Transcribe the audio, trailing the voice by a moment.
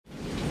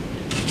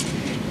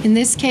In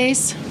this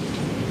case,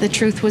 the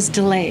truth was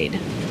delayed,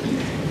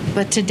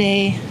 but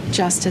today,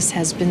 justice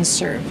has been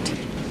served.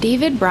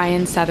 David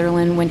Brian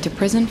Sutherland went to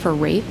prison for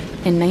rape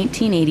in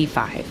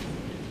 1985.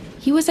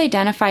 He was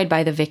identified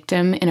by the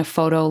victim in a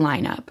photo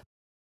lineup.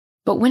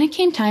 But when it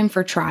came time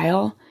for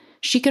trial,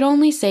 she could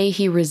only say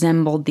he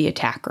resembled the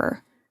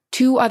attacker.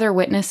 2 other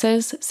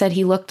witnesses said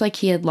he looked like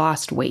he had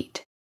lost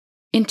weight.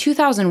 In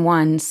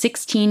 2001,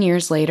 16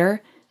 years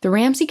later, the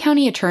Ramsey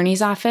County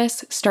Attorney's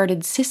Office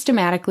started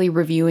systematically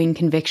reviewing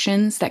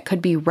convictions that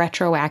could be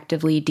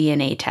retroactively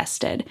DNA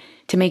tested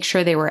to make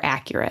sure they were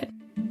accurate.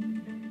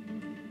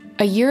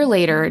 A year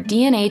later,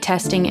 DNA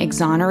testing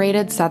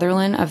exonerated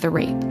Sutherland of the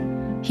rape.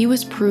 He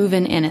was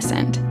proven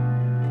innocent.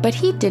 But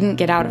he didn't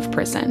get out of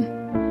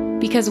prison,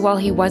 because while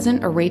he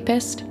wasn't a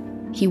rapist,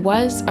 he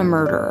was a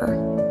murderer.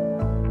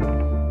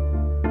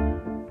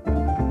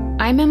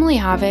 I'm Emily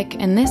Havik,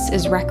 and this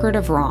is Record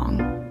of Wrong,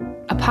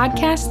 a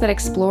podcast that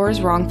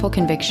explores wrongful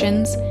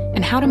convictions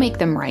and how to make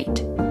them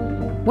right.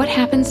 What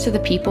happens to the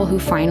people who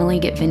finally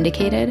get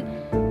vindicated,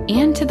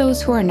 and to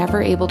those who are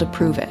never able to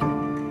prove it?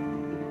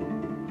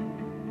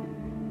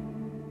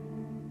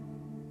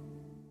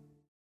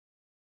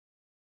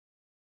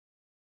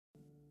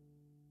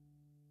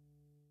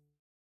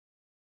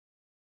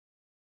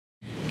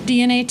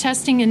 DNA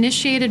testing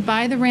initiated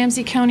by the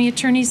Ramsey County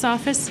Attorney's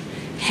Office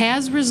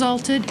has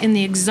resulted in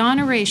the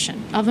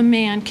exoneration of a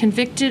man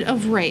convicted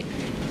of rape.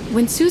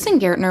 When Susan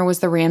Gaertner was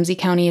the Ramsey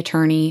County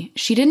attorney,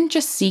 she didn't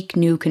just seek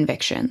new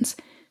convictions.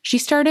 She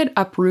started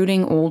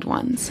uprooting old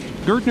ones.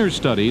 Gaertner's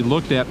study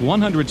looked at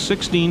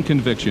 116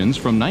 convictions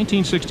from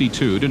 1962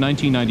 to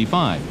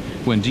 1995,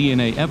 when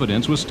DNA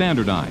evidence was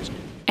standardized.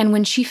 And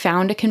when she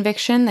found a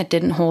conviction that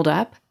didn't hold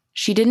up,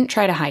 she didn't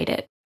try to hide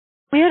it.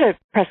 We had a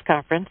press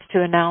conference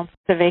to announce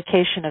the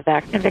vacation of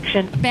that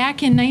conviction.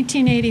 Back in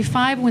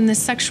 1985, when the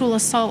sexual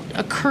assault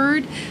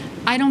occurred,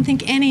 I don't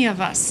think any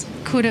of us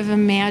could have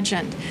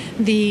imagined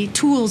the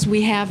tools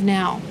we have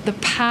now, the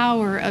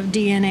power of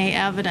DNA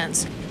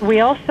evidence. We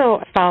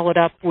also followed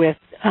up with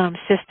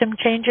system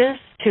changes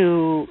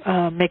to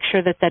make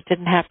sure that that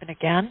didn't happen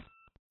again.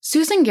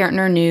 Susan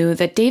Gaertner knew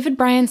that David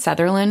Brian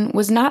Sutherland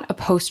was not a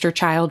poster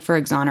child for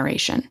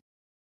exoneration.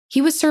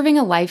 He was serving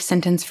a life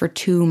sentence for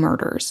 2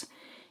 murders.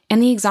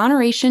 And the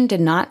exoneration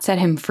did not set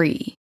him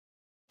free.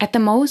 At the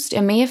most,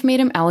 it may have made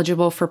him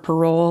eligible for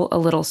parole a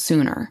little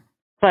sooner.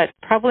 But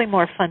probably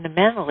more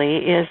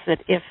fundamentally is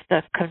that if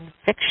the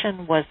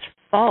conviction was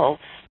false,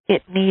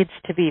 it needs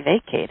to be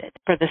vacated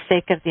for the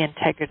sake of the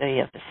integrity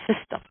of the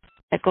system.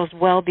 It goes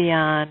well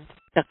beyond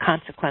the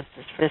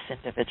consequences for this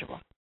individual.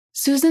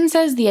 Susan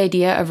says the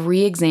idea of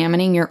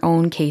re-examining your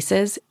own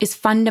cases is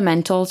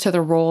fundamental to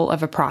the role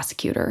of a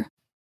prosecutor.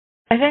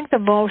 I think the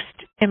most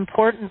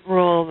important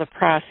role of the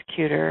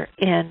prosecutor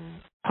in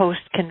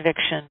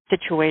post-conviction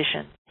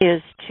situations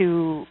is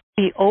to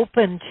be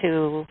open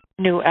to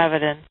new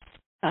evidence,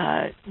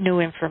 new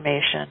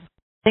information.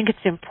 I think it's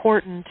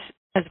important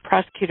as a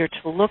prosecutor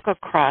to look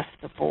across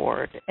the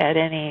board at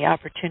any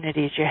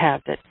opportunities you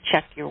have that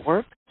check your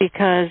work,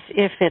 because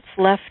if it's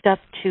left up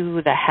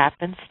to the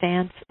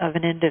happenstance of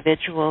an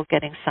individual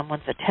getting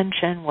someone's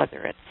attention,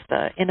 whether it's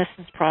the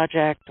Innocence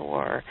Project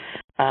or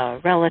a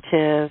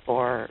relative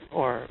or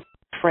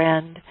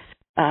friend,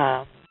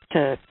 to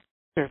sort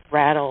of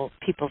rattle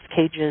people's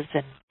cages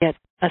and get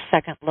a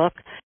second look,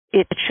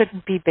 it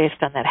shouldn't be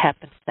based on that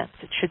happenstance.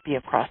 It should be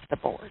across the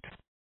board.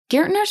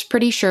 Gaertner's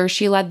pretty sure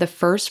she led the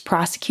first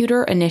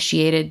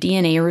prosecutor-initiated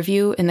DNA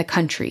review in the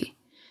country,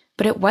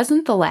 but it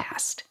wasn't the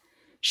last.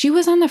 She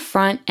was on the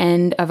front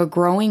end of a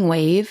growing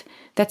wave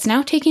that's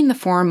now taking the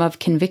form of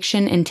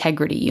conviction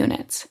integrity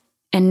units,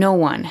 and no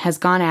one has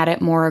gone at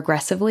it more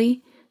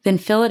aggressively than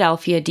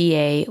Philadelphia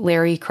DA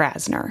Larry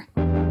Krasner.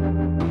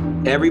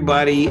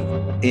 Everybody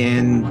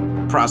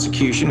in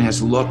prosecution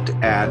has looked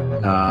at,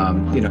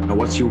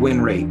 what's your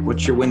win rate?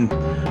 What's your win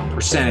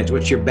percentage?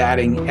 What's your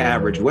batting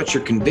average? What's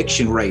your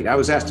conviction rate? I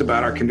was asked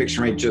about our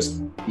conviction rate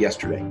just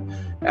yesterday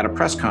at a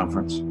press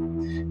conference.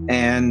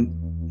 And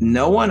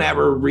no one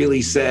ever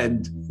really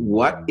said,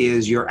 what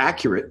is your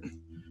accurate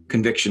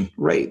conviction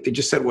rate? They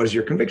just said, what is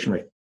your conviction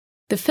rate?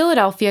 The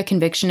Philadelphia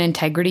Conviction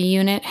Integrity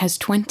Unit has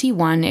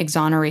 21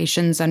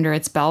 exonerations under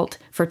its belt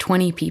for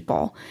 20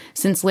 people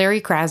since Larry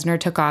Krasner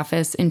took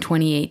office in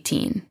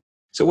 2018.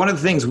 So one of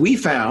the things we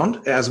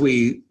found as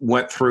we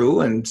went through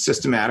and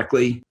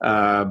systematically,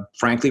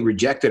 frankly,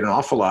 rejected an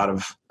awful lot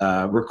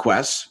of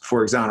requests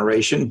for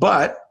exoneration,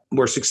 but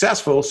were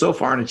successful so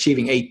far in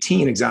achieving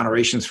 18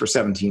 exonerations for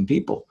 17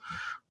 people.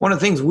 One of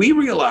the things we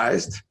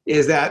realized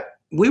is that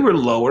we were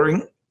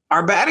lowering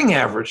our batting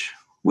average.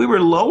 We were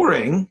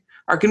lowering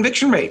our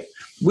conviction rate.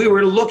 We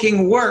were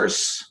looking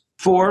worse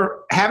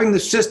for having the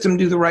system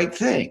do the right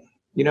thing.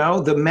 You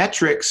know, the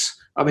metrics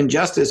of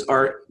injustice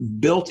are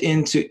built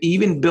into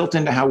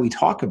how we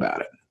talk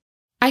about it.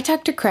 I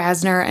talked to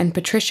Krasner and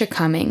Patricia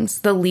Cummings,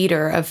 the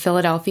leader of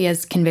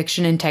Philadelphia's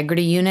Conviction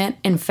Integrity Unit,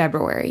 in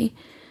February.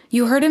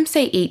 You heard him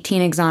say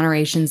 18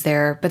 exonerations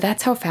there, but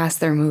that's how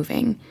fast they're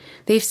moving.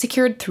 They've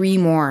secured 3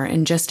 more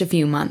in just a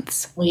few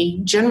months.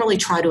 We generally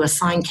try to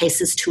assign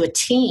cases to a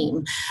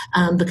team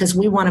because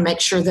we want to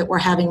make sure that we're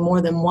having more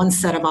than one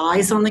set of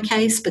eyes on the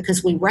case,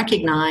 because we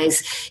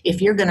recognize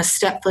if you're going to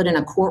step foot in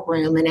a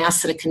courtroom and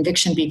ask that a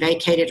conviction be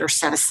vacated or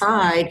set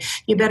aside,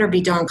 you better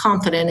be darn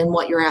confident in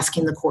what you're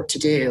asking the court to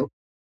do.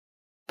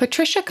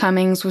 Patricia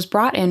Cummings was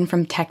brought in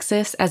from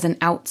Texas as an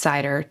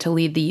outsider to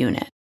lead the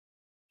unit.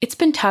 It's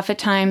been tough at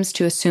times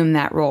to assume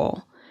that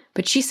role,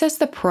 but she says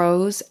the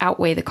pros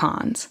outweigh the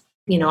cons.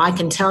 You know, I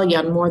can tell you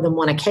on more than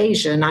one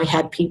occasion, I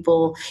had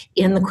people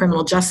in the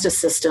criminal justice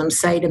system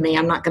say to me,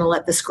 I'm not going to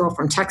let this girl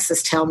from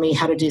Texas tell me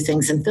how to do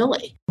things in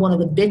Philly. One of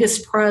the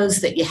biggest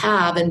pros that you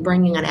have in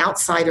bringing an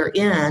outsider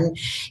in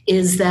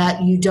is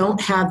that you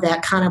don't have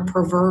that kind of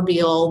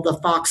proverbial, the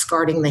fox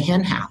guarding the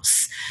hen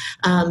house.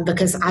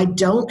 Because I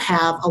don't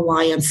have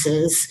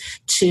alliances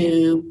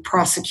to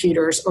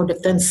prosecutors or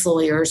defense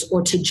lawyers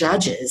or to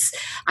judges.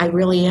 I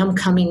really am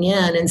coming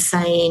in and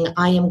saying,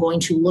 I am going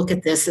to look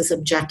at this as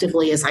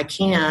objectively as I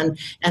can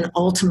and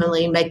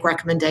ultimately make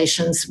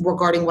recommendations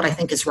regarding what I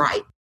think is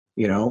right.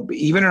 You know,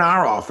 even in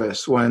our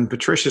office, when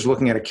Patricia's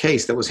looking at a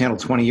case that was handled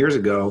 20 years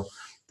ago,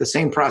 the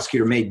same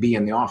prosecutor may be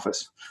in the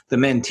office. The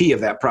mentee of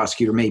that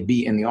prosecutor may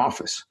be in the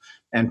office.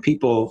 And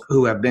people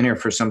who have been here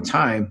for some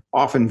time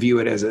often view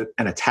it as an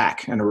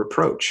attack and a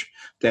reproach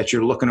that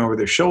you're looking over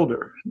their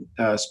shoulder,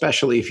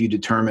 especially if you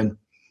determine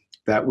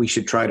that we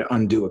should try to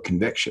undo a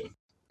conviction.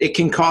 It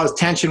can cause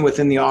tension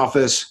within the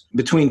office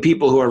between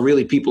people who are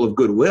really people of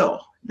goodwill.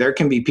 There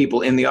can be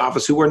people in the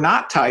office who are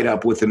not tied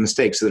up with the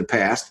mistakes of the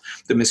past,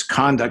 the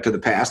misconduct of the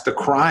past, the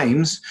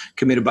crimes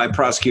committed by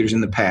prosecutors in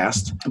the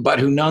past, but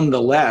who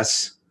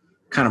nonetheless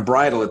kind of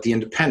bridle at the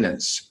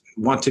independence,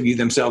 want to view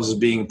themselves as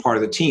being part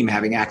of the team,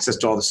 having access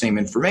to all the same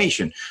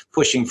information,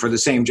 pushing for the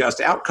same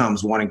just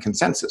outcomes, wanting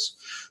consensus.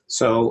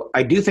 So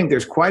I do think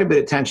there's quite a bit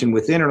of tension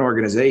within an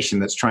organization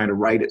that's trying to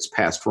right its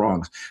past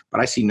wrongs, but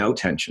I see no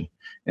tension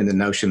in the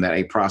notion that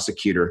a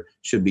prosecutor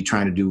should be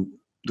trying to do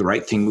the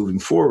right thing moving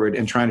forward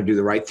and trying to do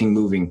the right thing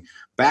moving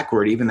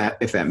backward, even that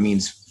if that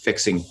means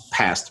fixing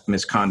past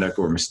misconduct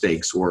or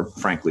mistakes or,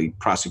 frankly,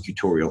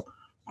 prosecutorial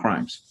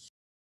crimes.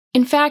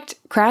 In fact,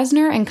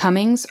 Krasner and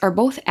Cummings are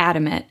both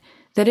adamant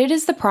that it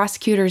is the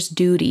prosecutor's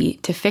duty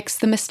to fix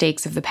the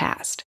mistakes of the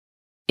past.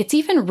 It's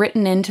even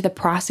written into the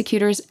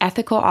prosecutor's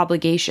ethical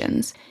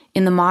obligations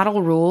in the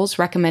model rules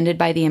recommended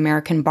by the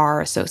American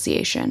Bar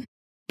Association.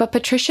 But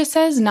Patricia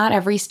says not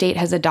every state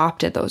has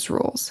adopted those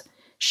rules.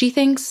 She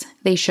thinks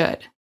they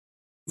should.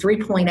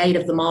 3.8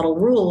 of the model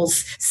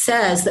rules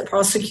says that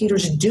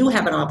prosecutors do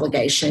have an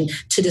obligation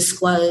to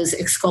disclose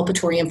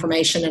exculpatory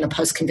information in a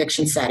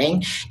post-conviction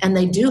setting, and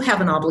they do have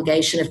an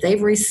obligation, if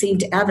they've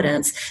received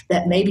evidence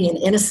that maybe an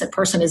innocent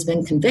person has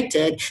been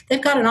convicted,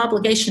 they've got an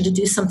obligation to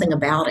do something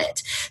about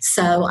it.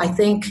 So I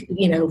think,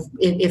 you know,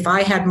 if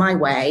I had my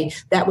way,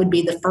 that would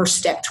be the first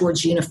step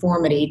towards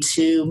uniformity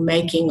to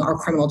making our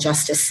criminal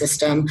justice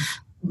system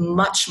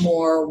much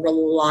more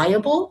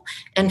reliable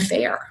and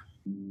fair.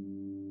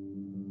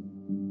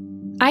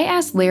 I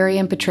asked Larry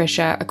and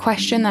Patricia a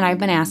question that I've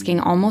been asking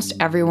almost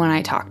everyone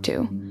I talk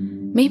to.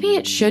 Maybe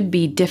it should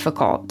be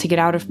difficult to get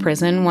out of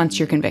prison once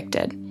you're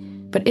convicted,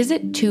 but is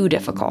it too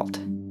difficult?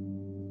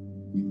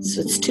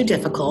 So it's too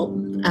difficult,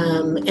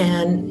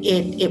 and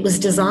it was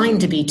designed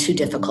to be too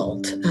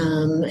difficult,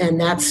 and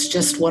that's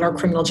just what our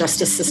criminal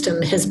justice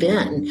system has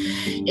been.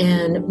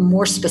 And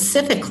more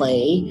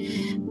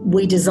specifically,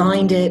 we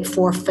designed it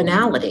for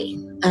finality.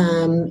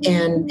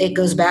 And it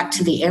goes back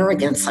to the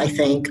arrogance, I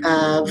think,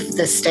 of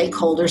the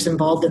stakeholders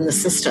involved in the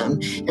system.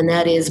 And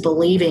that is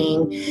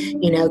believing,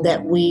 you know,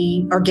 that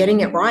we are getting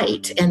it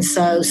right. And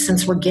so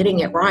since we're getting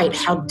it right,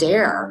 how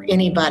dare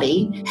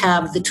anybody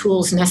have the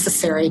tools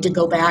necessary to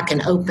go back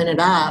and open it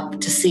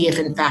up to see if,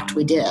 in fact,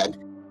 we did.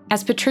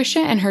 As Patricia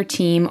and her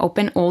team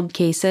open old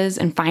cases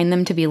and find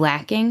them to be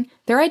lacking,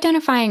 they're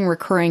identifying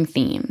recurring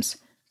themes: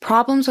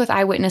 problems with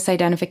eyewitness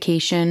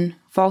identification,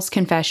 false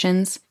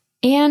confessions,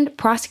 and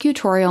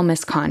prosecutorial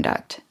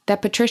misconduct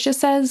that Patricia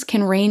says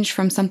can range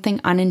from something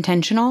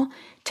unintentional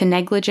to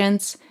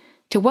negligence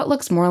to what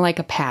looks more like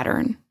a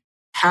pattern.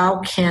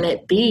 How can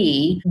it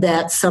be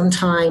that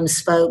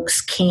sometimes folks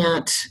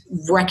can't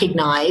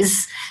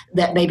recognize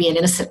that maybe an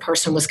innocent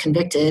person was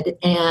convicted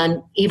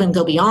and even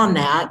go beyond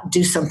that,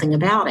 do something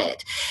about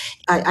it?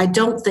 I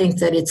don't think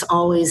that it's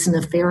always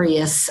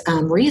nefarious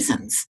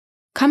reasons.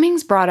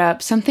 Cummings brought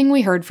up something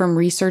we heard from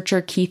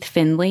researcher Keith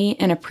Findley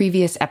in a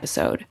previous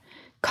episode: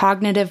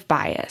 cognitive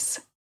bias.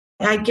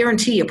 I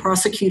guarantee you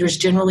prosecutors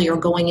generally are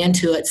going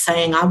into it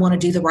saying, I want to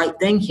do the right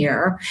thing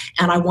here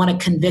and I want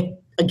to convict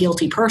a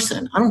guilty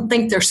person. I don't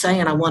think they're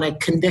saying I want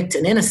to convict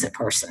an innocent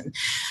person.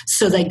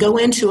 So they go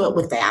into it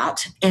with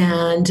that,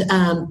 and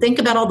think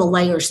about all the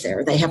layers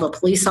there. They have a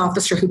police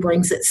officer who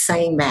brings it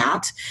saying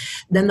that.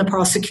 Then the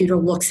prosecutor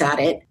looks at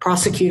it.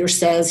 Prosecutor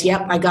says,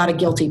 yep, I got a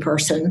guilty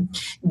person.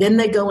 Then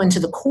they go into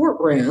the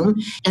courtroom,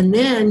 and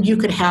then you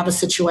could have a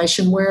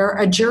situation where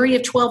a jury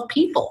of 12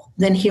 people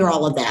then hear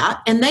all of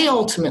that, and they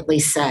ultimately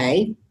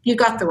say, you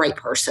got the right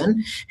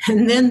person.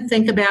 And then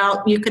think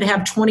about, you could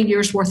have 20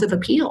 years worth of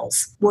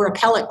appeals where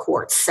appellate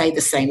courts say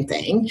the same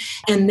thing.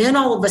 And then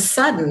all of a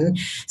sudden,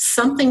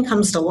 something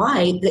comes to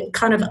light that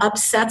kind of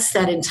upsets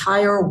that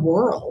entire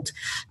world.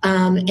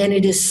 And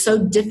it is so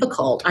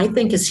difficult, I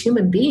think, as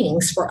human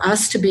beings, for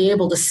us to be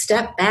able to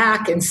step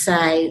back and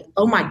say,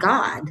 oh my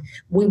God,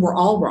 we were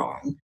all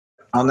wrong.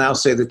 I'll now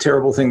say the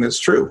terrible thing that's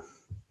true,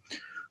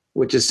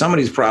 which is some of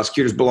these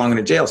prosecutors belong in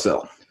a jail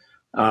cell.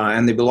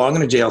 And they belong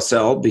in a jail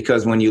cell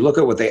because when you look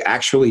at what they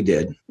actually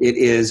did, it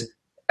is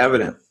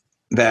evident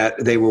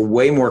that they were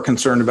way more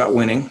concerned about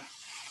winning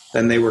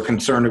than they were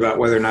concerned about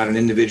whether or not an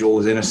individual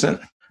was innocent.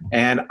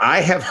 And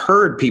I have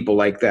heard people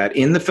like that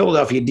in the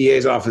Philadelphia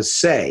DA's office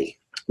say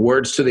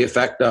words to the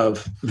effect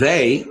of,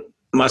 they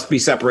must be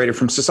separated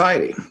from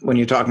society when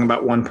you're talking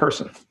about one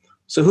person.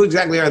 So who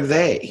exactly are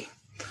they?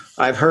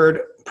 I've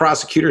heard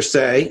prosecutors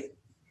say,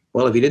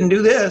 well, if he didn't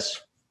do this,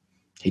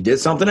 he did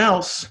something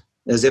else,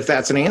 as if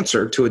that's an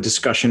answer to a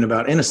discussion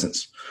about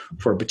innocence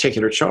for a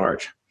particular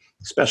charge,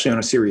 especially on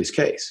a serious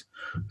case.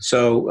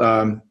 So,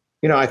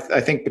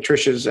 I think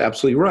Patricia's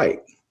absolutely right.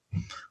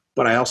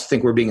 But I also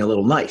think we're being a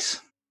little nice.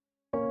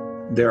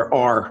 There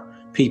are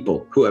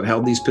people who have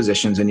held these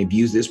positions and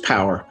abused this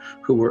power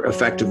who were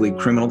effectively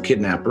criminal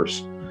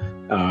kidnappers.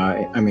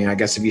 I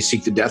guess if you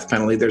seek the death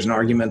penalty, there's an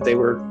argument they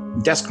were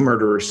desk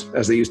murderers,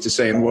 as they used to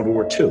say in World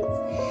War II.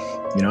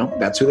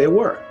 That's who they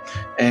were.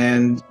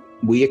 And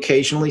we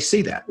occasionally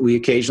see that. We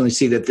occasionally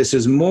see that this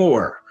is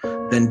more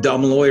than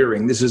dumb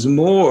lawyering. This is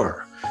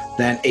more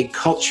than a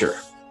culture.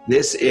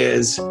 This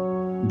is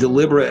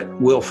deliberate,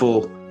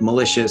 willful,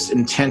 malicious,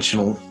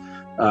 intentional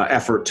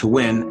effort to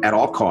win at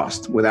all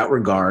costs without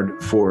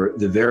regard for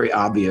the very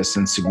obvious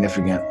and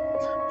significant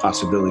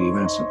possibility of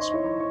innocence.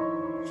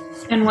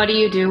 And what do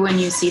you do when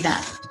you see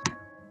that?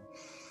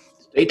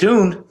 Stay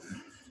tuned.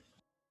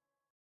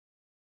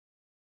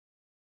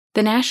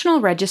 The National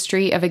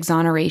Registry of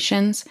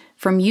Exonerations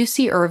from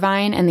UC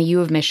Irvine and the U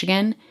of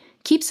Michigan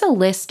keeps a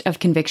list of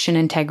conviction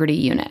integrity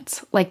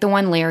units, like the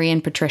one Larry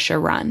and Patricia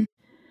run.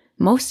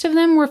 Most of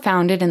them were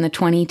founded in the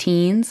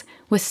 20-teens,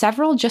 with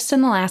several just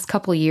in the last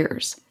couple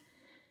years.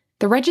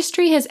 The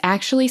registry has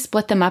actually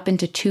split them up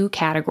into two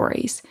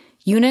categories: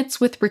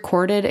 units with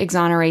recorded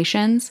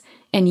exonerations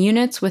and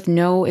units with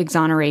no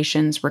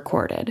exonerations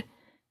recorded.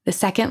 The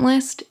second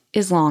list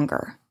is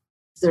longer.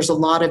 There's a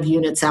lot of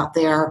units out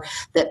there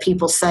that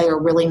people say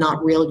are really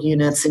not real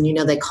units. And,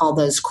 they call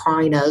those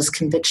CRINOs,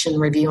 conviction,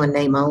 review, and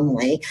name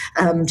only,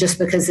 just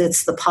because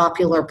it's the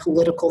popular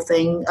political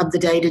thing of the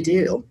day to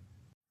do.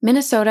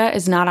 Minnesota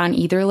is not on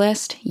either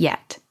list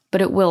yet,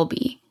 but it will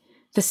be.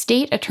 The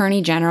state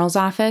attorney general's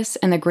office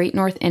and the Great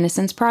North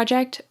Innocence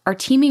Project are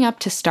teaming up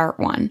to start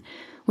one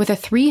with a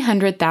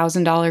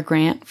 $300,000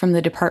 grant from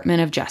the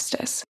Department of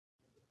Justice.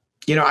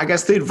 I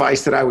guess the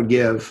advice that I would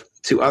give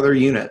to other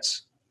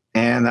units,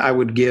 and I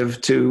would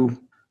give to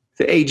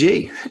the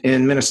AG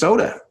in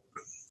Minnesota,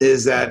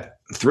 is that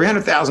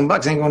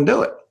 $300,000 ain't going to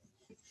do it.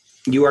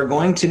 You are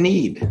going to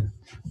need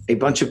a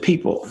bunch of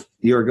people.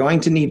 You're going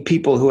to need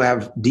people who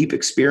have deep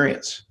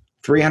experience.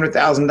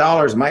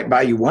 $300,000 might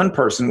buy you one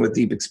person with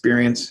deep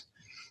experience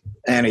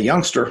and a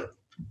youngster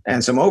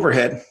and some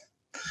overhead,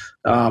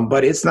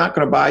 but it's not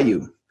going to buy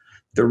you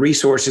the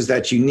resources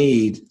that you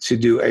need to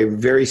do a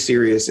very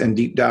serious and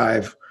deep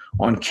dive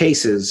on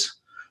cases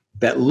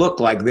that look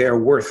like they're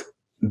worth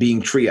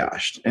being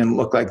triaged and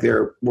look like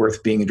they're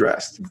worth being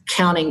addressed.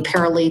 Counting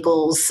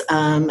paralegals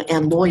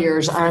and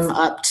lawyers, I'm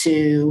up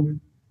to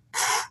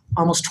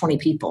almost 20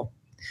 people.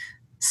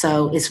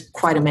 So it's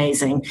quite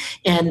amazing.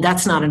 And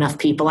that's not enough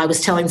people. I was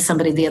telling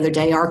somebody the other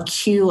day, our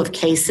queue of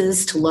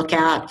cases to look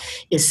at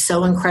is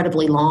so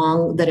incredibly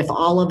long that if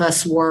all of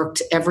us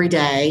worked every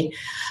day,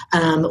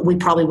 we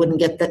probably wouldn't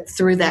get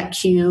through that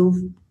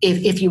queue.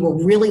 If you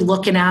were really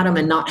looking at them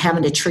and not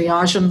having to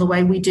triage them the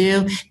way we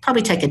do, it'd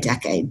probably take a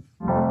decade.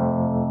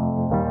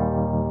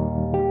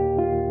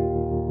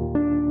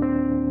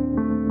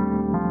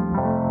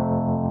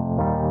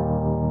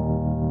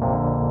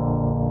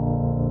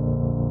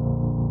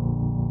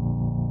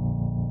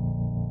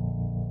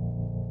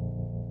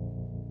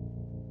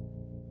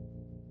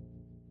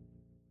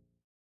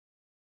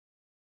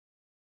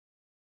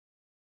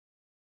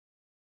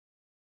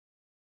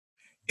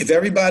 If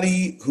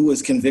everybody who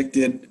was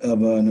convicted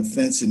of an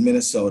offense in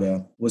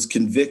Minnesota was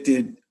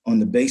convicted on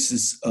the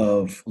basis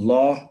of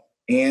law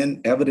and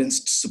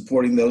evidence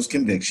supporting those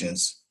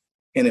convictions,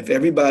 and if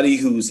everybody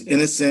who's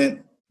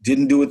innocent,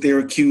 didn't do what they're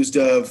accused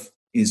of,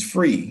 is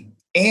free,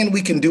 and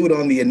we can do it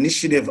on the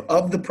initiative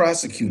of the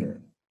prosecutor,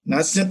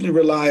 not simply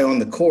rely on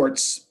the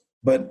courts,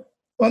 but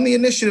on the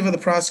initiative of the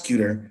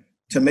prosecutor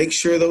to make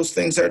sure those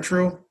things are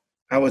true,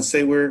 I would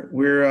say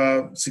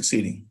we're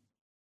succeeding.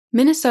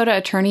 Minnesota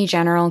Attorney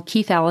General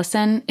Keith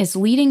Ellison is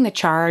leading the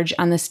charge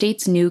on the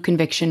state's new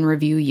conviction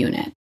review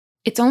unit.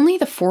 It's only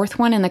the fourth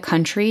one in the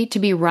country to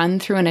be run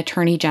through an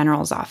attorney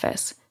general's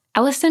office.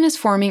 Ellison is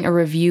forming a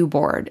review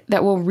board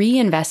that will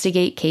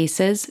reinvestigate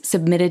cases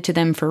submitted to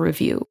them for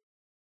review.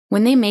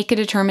 When they make a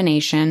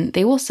determination,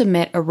 they will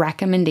submit a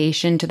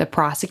recommendation to the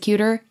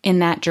prosecutor in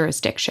that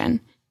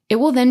jurisdiction. It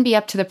will then be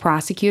up to the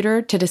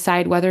prosecutor to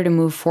decide whether to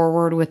move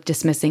forward with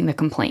dismissing the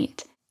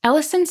complaint.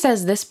 Ellison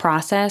says this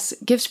process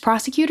gives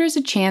prosecutors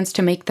a chance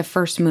to make the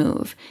first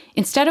move,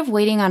 instead of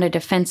waiting on a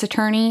defense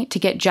attorney to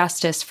get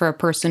justice for a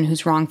person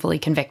who's wrongfully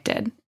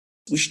convicted.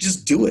 We should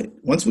just do it.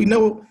 Once we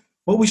know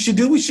what we should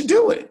do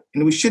it.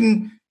 And we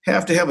shouldn't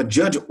have to have a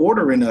judge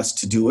ordering us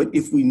to do it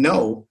if we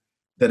know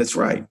that it's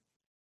right.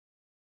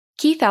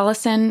 Keith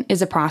Ellison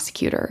is a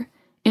prosecutor.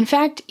 In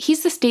fact,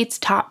 he's the state's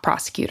top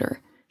prosecutor.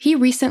 He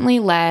recently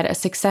led a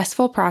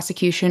successful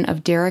prosecution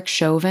of Derek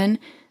Chauvin,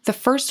 the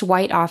first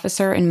white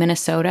officer in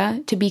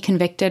Minnesota to be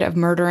convicted of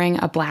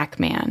murdering a black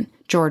man,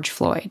 George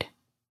Floyd.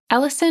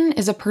 Ellison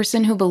is a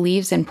person who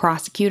believes in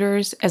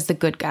prosecutors as the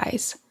good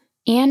guys.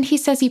 And he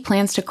says he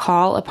plans to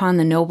call upon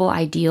the noble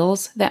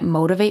ideals that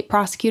motivate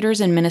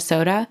prosecutors in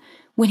Minnesota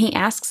when he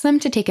asks them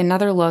to take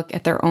another look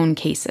at their own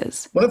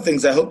cases. One of the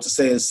things I hope to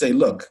say is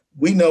look,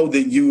 we know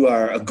that you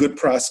are a good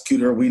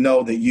prosecutor. We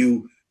know that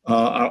you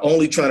are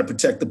only trying to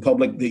protect the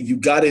public, that you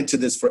got into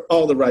this for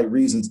all the right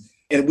reasons.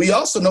 And we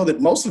also know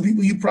that most of the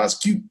people you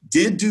prosecute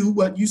did do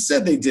what you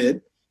said they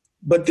did.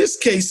 But this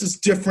case is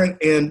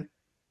different, and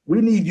we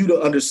need you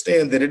to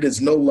understand that it is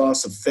no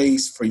loss of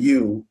faith for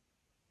you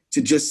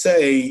to just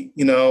say,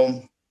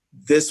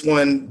 this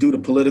one, due to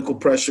political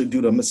pressure,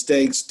 due to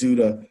mistakes, due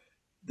to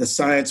the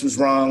science was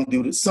wrong,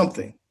 due to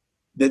something,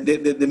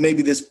 that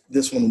maybe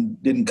this one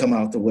didn't come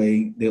out the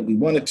way that we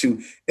wanted to.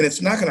 And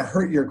it's not going to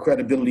hurt your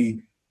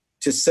credibility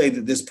to say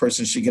that this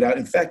person should get out.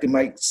 In fact, it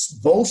might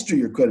bolster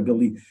your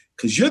credibility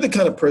because you're the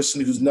kind of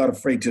person who's not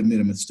afraid to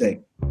admit a mistake.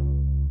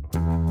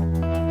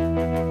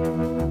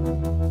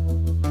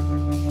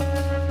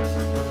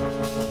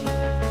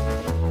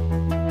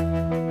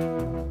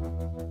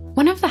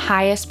 One of the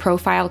highest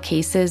profile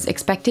cases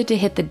expected to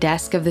hit the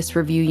desk of this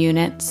review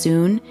unit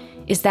soon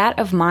is that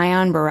of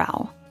Mayan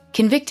Burrell,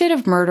 convicted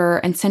of murder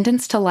and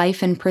sentenced to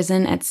life in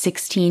prison at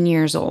 16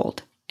 years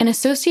old. An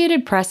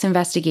Associated Press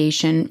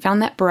investigation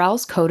found that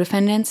Burrell's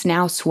co-defendants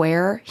now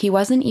swear he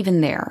wasn't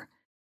even there.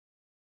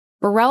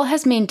 Burrell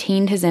has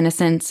maintained his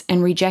innocence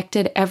and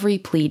rejected every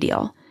plea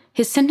deal.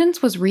 His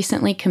sentence was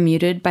recently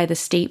commuted by the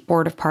State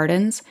Board of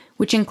Pardons,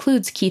 which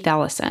includes Keith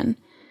Ellison.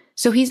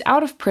 So he's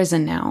out of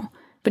prison now,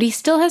 but he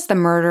still has the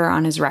murder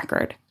on his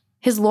record.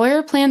 His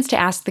lawyer plans to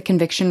ask the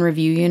Conviction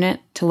Review Unit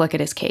to look at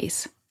his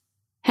case.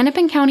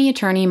 Hennepin County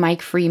Attorney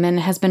Mike Freeman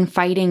has been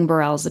fighting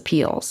Burrell's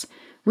appeals,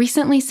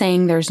 recently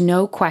saying there's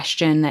no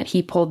question that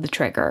he pulled the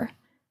trigger.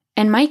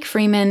 And Mike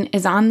Freeman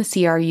is on the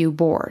CRU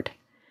board.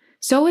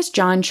 So is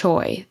John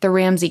Choi, the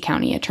Ramsey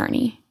County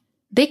attorney.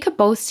 They could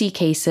both see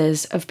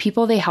cases of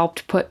people they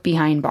helped put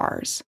behind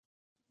bars.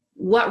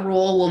 What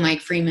role will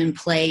Mike Freeman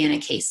play in a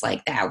case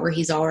like that, where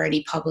he's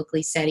already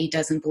publicly said he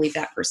doesn't believe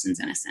that person's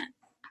innocent?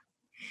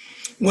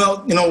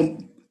 Well,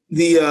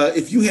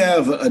 if you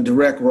have a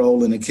direct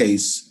role in a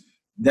case,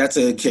 that's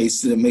a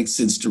case that it makes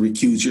sense to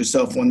recuse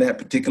yourself on that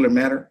particular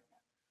matter.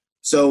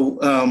 So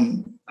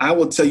I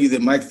will tell you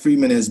that Mike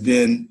Freeman has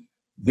been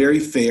very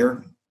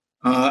fair.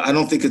 I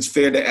don't think it's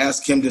fair to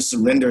ask him to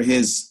surrender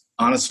his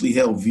honestly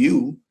held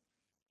view,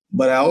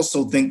 but I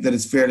also think that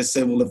it's fair to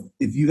say, well,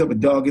 if you have a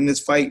dog in this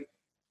fight,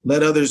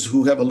 let others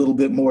who have a little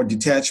bit more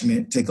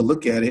detachment take a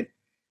look at it.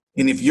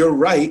 And if you're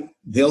right,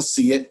 they'll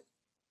see it.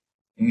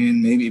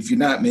 And maybe if you're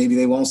not, maybe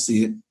they won't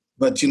see it.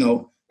 But,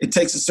 it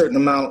takes a certain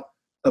amount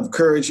of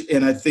courage.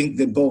 And I think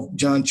that both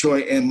John Choi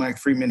and Mike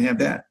Freeman have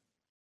that.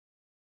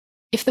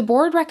 If the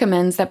board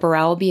recommends that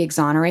Burrell be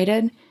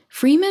exonerated,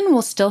 Freeman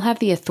will still have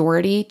the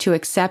authority to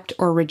accept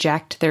or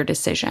reject their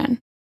decision.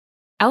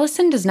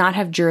 Ellison does not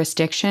have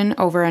jurisdiction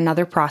over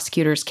another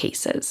prosecutor's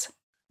cases.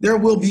 There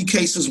will be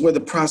cases where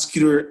the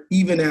prosecutor,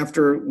 even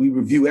after we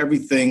review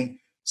everything,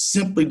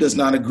 simply does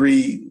not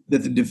agree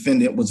that the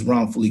defendant was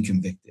wrongfully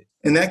convicted.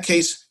 In that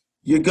case,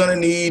 you're going to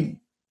need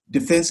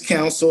defense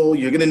counsel,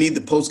 you're going to need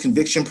the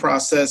post-conviction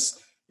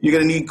process, you're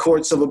going to need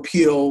courts of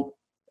appeal,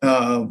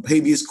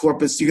 habeas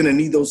corpus, you're going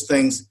to need those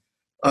things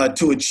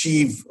to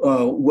achieve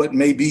what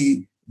may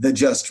be the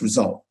just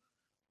result.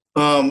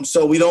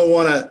 So we don't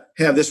want to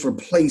have this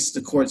replace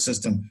the court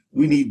system.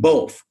 We need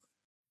both.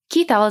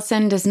 Keith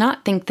Ellison does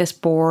not think this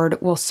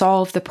board will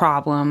solve the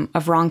problem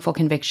of wrongful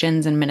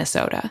convictions in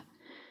Minnesota.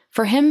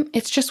 For him,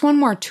 it's just one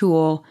more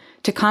tool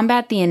to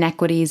combat the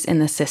inequities in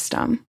the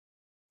system.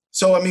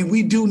 So,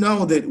 we do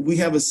know that we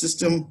have a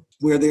system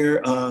where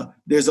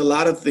there's a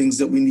lot of things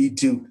that we need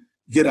to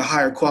get a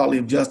higher quality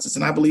of justice.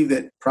 And I believe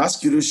that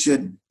prosecutors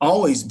should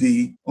always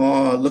be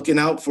looking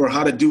out for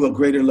how to do a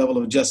greater level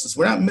of justice.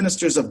 We're not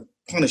ministers of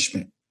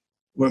punishment.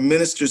 We're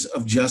ministers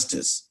of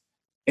justice.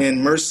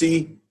 And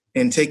mercy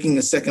and taking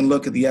a second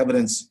look at the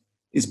evidence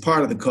is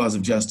part of the cause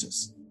of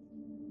justice.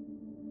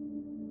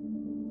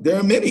 There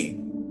are many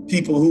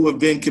people who have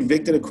been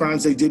convicted of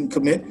crimes they didn't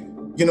commit,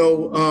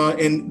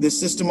 and the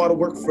system ought to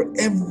work for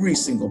every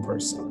single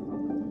person.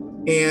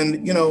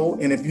 And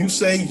if you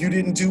say you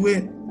didn't do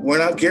it, we're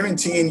not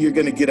guaranteeing you're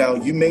going to get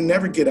out. You may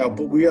never get out,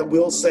 but we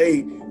will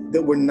say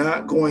that we're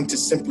not going to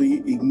simply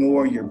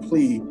ignore your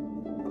plea.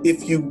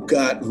 If you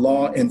got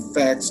law and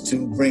facts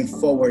to bring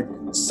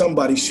forward,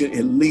 somebody should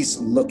at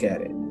least look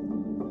at it.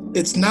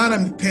 It's not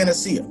a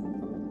panacea.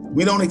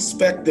 We don't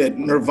expect that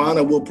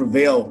nirvana will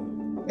prevail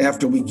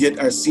after we get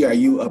our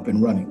CRU up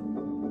and running.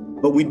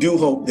 But we do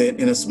hope that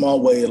in a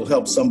small way, it'll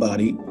help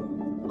somebody,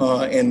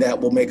 and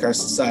that will make our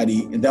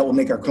society, and that will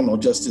make our criminal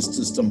justice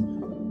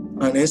system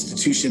an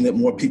institution that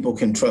more people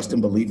can trust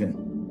and believe in.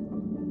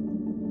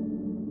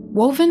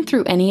 Woven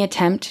through any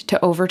attempt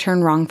to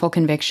overturn wrongful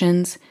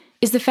convictions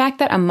is the fact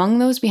that among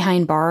those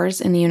behind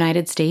bars in the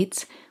United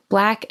States,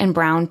 Black and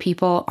brown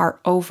people are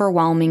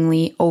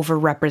overwhelmingly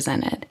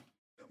overrepresented.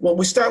 Well,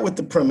 we start with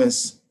the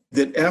premise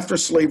that after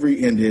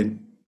slavery ended,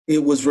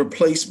 it was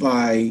replaced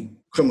by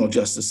criminal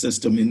justice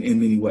system in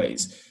many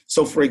ways.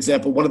 So, for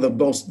example, one of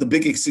the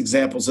biggest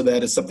examples of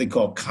that is something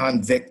called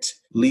convict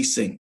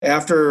leasing.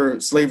 After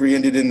slavery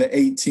ended in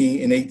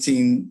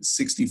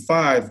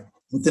 1865,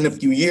 within a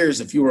few years,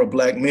 if you were a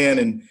Black man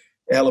in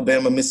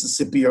Alabama,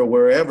 Mississippi, or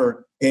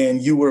wherever,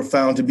 and you were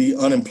found to be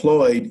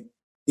unemployed,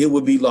 it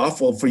would be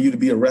lawful for you to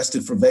be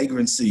arrested for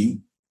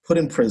vagrancy, put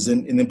in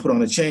prison, and then put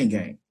on a chain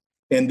gang.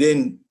 And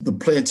then the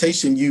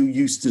plantation you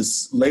used to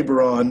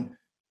labor on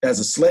as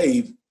a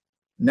slave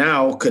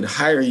now could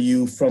hire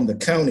you from the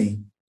county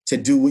to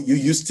do what you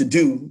used to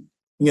do,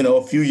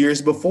 a few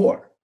years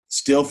before,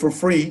 still for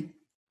free.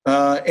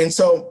 And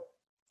so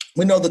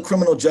we know the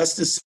criminal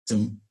justice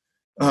system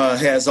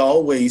has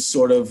always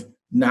sort of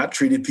not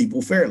treated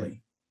people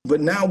fairly. But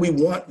now we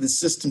want the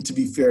system to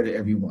be fair to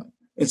everyone.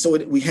 And so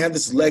we have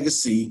this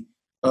legacy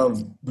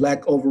of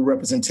Black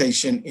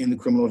overrepresentation in the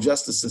criminal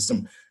justice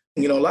system.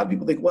 A lot of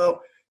people think,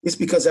 well, it's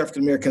because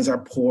African Americans are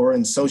poor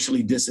and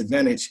socially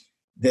disadvantaged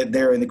that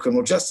they're in the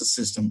criminal justice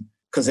system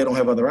because they don't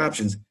have other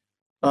options.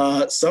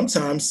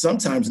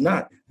 Sometimes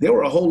not. There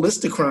were a whole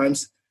list of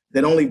crimes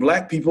that only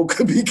Black people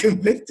could be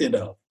convicted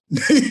of,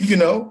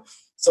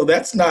 So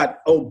that's not,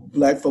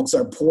 Black folks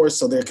are poor,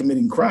 so they're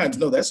committing crimes.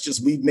 No, that's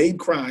just, we've made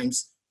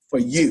crimes for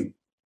you,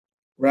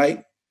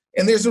 right?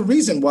 And there's a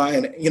reason why,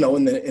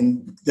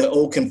 in the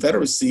old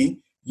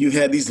Confederacy, you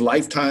had these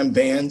lifetime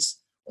bans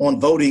on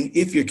voting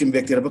if you're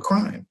convicted of a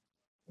crime,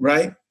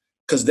 right?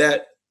 Because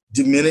that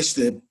diminished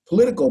the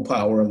political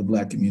power of the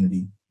Black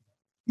community.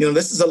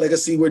 This is a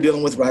legacy we're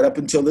dealing with right up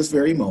until this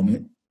very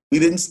moment. We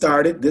didn't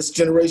start it. This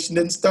generation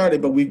didn't start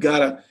it, but we've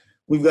got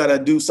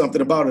to do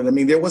something about it. I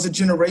mean, there was a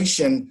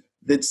generation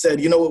that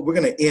said, you know what, we're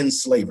going to end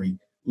slavery.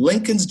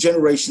 Lincoln's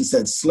generation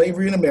said,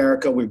 slavery in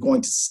America, we're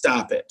going to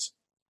stop it.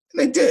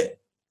 And they did.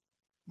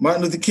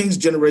 Martin Luther King's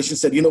generation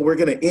said, we're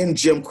going to end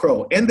Jim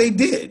Crow. And they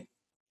did.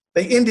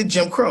 They ended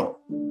Jim Crow,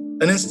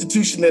 an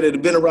institution that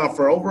had been around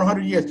for over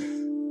 100 years.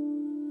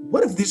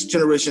 What if this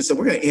generation said,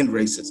 we're going to end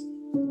racism?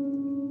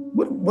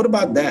 What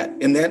about that?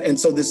 And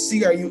so the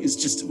CRU is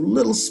just a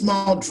little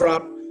small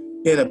drop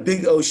in a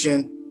big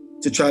ocean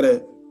to try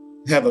to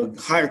have a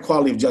higher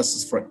quality of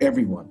justice for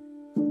everyone.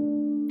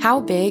 How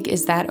big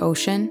is that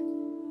ocean?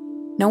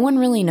 No one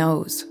really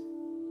knows.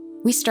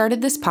 We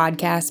started this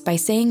podcast by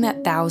saying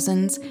that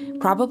thousands,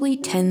 probably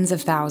tens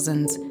of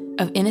thousands,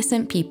 of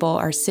innocent people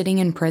are sitting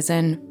in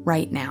prison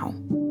right now.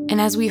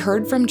 And as we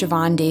heard from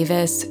Javon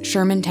Davis,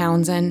 Sherman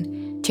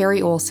Townsend,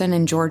 Terry Olson,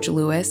 and George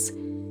Lewis,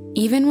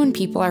 even when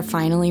people are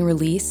finally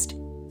released,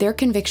 their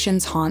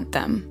convictions haunt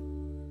them.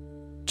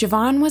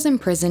 Javon was in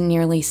prison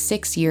nearly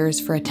 6 years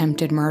for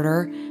attempted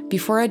murder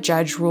before a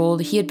judge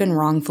ruled he had been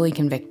wrongfully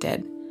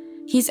convicted.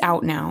 He's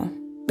out now,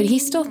 but he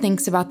still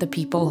thinks about the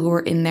people who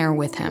were in there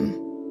with him.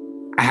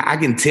 I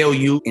can tell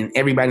you and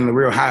everybody in the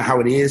world how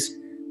it is,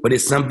 but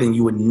it's something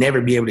you would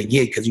never be able to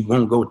get because you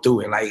won't go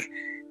through it.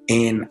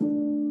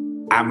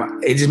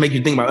 It just makes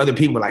you think about other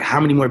people. Like, how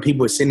many more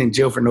people are sitting in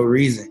jail for no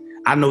reason?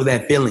 I know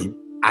that feeling.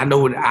 I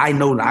know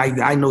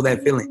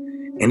that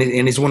feeling, and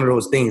it's one of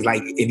those things.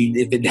 Like,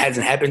 if it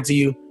hasn't happened to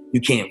you, you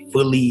can't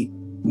fully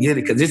get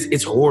it because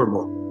it's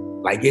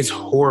horrible. Like, it's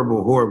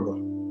horrible.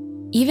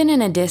 Even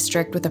in a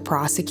district with a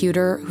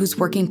prosecutor who's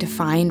working to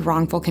find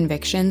wrongful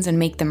convictions and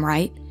make them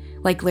right,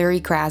 like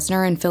Larry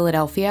Krasner in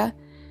Philadelphia,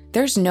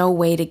 there's no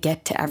way to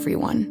get to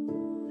everyone.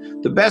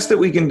 The best that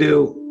we can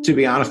do, to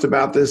be honest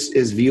about this,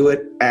 is view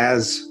it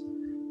as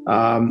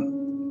an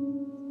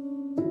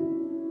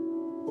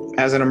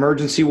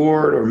emergency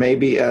ward, or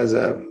maybe as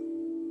a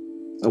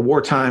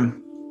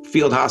wartime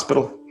field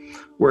hospital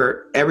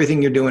where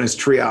everything you're doing is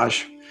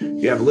triage.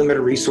 You have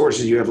limited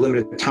resources, you have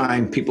limited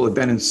time. People have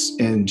been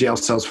in jail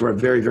cells for a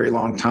very, very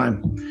long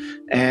time.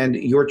 And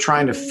you're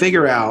trying to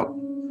figure out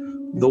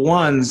the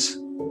ones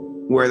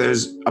where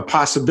there's a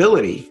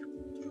possibility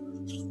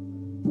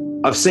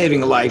of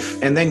saving a life,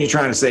 and then you're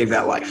trying to save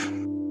that life.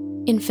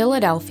 In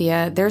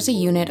Philadelphia, there's a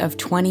unit of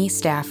 20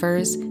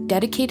 staffers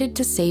dedicated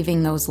to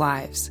saving those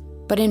lives.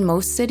 But in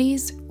most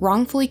cities,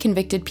 wrongfully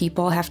convicted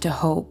people have to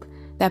hope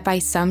that by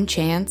some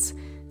chance,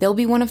 they'll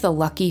be one of the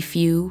lucky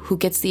few who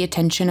gets the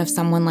attention of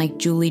someone like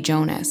Julie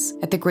Jonas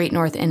at the Great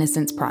North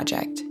Innocence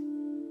Project.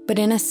 But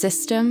in a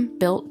system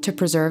built to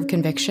preserve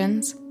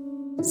convictions,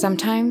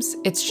 sometimes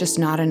it's just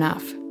not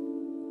enough.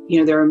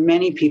 There are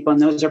many people,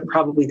 and those are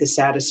probably the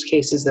saddest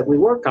cases that we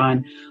work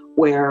on,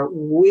 where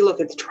we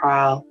look at the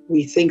trial,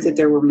 we think that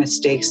there were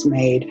mistakes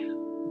made,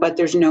 but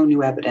there's no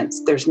new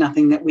evidence. There's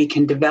nothing that we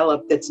can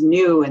develop that's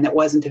new and that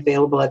wasn't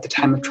available at the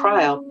time of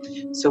trial.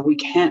 So we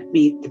can't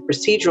meet the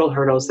procedural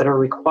hurdles that are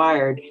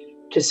required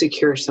to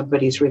secure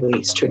somebody's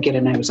release, to get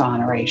an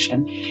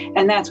exoneration.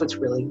 And that's what's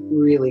really,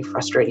 really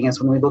frustrating,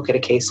 is when we look at a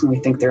case and we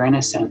think they're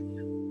innocent,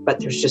 but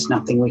there's just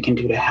nothing we can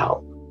do to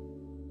help.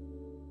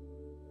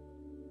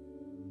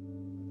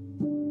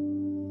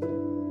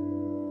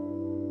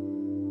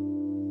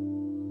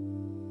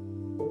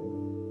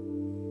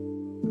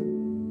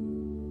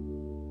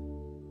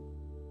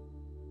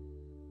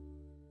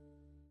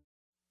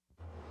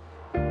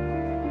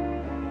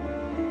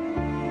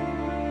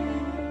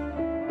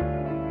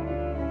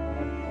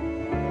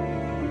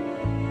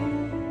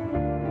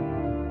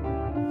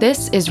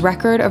 This is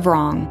Record of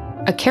Wrong,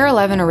 a KARE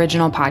 11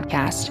 original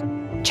podcast.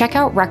 Check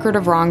out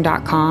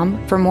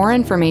recordofwrong.com for more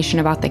information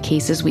about the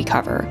cases we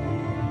cover.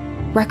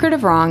 Record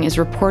of Wrong is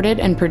reported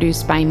and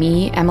produced by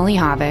me, Emily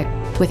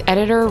Havik, with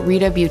editor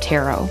Rita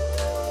Butero.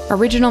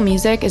 Original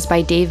music is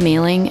by Dave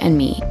Mailing and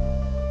me.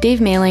 Dave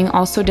Mailing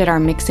also did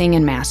our mixing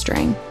and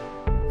mastering.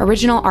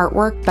 Original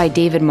artwork by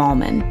David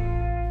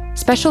Malman.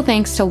 Special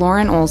thanks to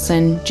Lauren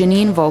Olson,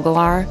 Janine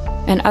Vogelaar,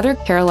 and other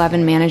KARE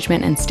 11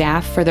 management and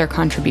staff for their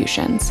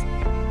contributions,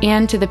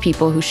 and to the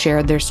people who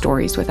shared their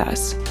stories with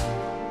us.